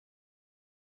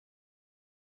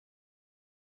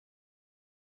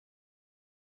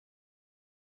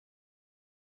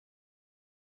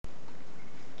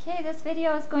Okay, this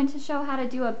video is going to show how to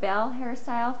do a Belle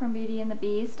hairstyle from Beauty and the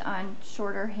Beast on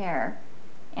shorter hair.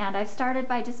 And I've started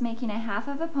by just making a half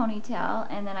of a ponytail,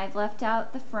 and then I've left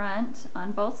out the front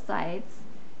on both sides,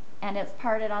 and it's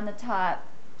parted on the top,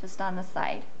 just on the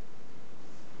side.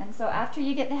 And so after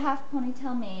you get the half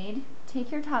ponytail made,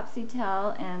 take your topsy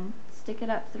tail and stick it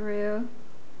up through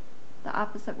the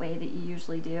opposite way that you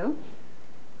usually do.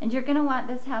 And you're going to want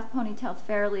this half ponytail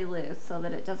fairly loose so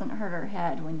that it doesn't hurt her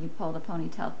head when you pull the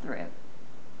ponytail through.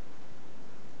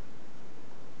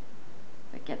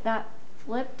 But get that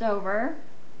flipped over,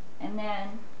 and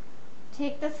then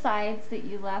take the sides that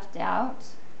you left out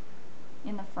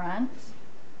in the front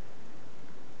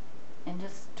and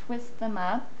just twist them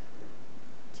up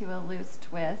to a loose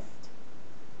twist.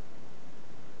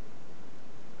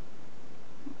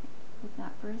 Hold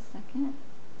that for a second.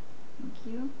 Thank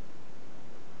you.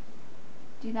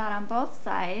 Do that on both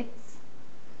sides.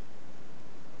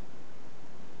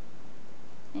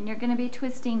 And you're going to be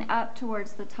twisting up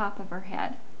towards the top of her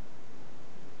head.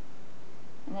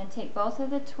 And then take both of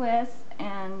the twists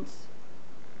and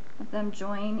let them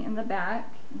join in the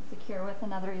back and secure with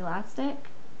another elastic.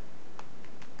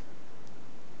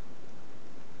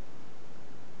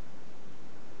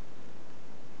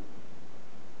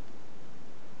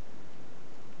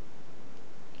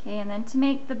 Okay, and then to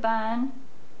make the bun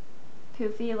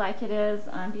poofy like it is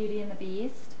on Beauty and the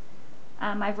Beast,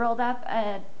 I've rolled up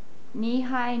a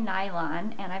knee-high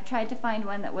nylon, and I've tried to find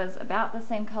one that was about the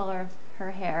same color of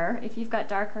her hair. If you've got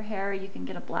darker hair, you can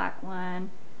get a black one,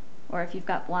 or if you've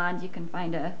got blonde, you can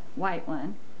find a white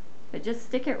one. But just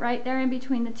stick it right there in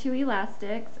between the two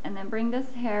elastics, and then bring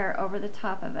this hair over the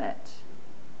top of it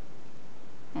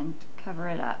and cover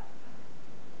it up.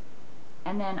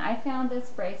 And then I found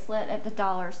this bracelet at the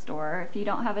dollar store. If you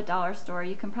don't have a dollar store,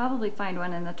 you can probably find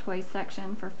one in the toy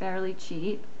section for fairly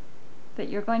cheap. But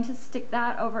you're going to stick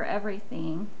that over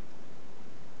everything.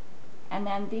 And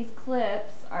then these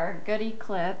clips are goody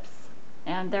clips,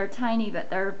 and they're tiny, but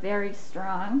they're very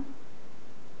strong,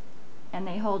 and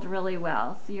they hold really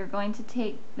well. So you're going to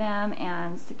take them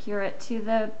and secure it to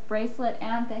the bracelet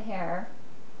and the hair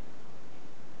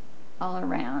all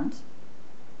around.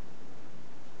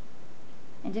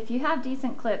 And if you have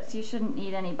decent clips, you shouldn't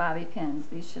need any bobby pins.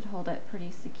 These should hold it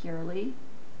pretty securely.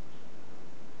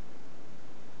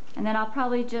 And then I'll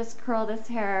probably just curl this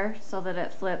hair so that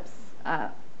it flips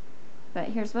up. But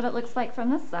here's what it looks like from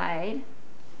the side.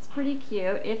 It's pretty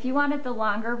cute. If you wanted the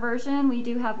longer version, we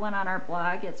do have one on our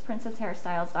blog. It's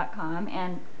princesshairstyles.com,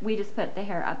 and we just put the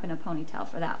hair up in a ponytail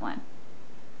for that one.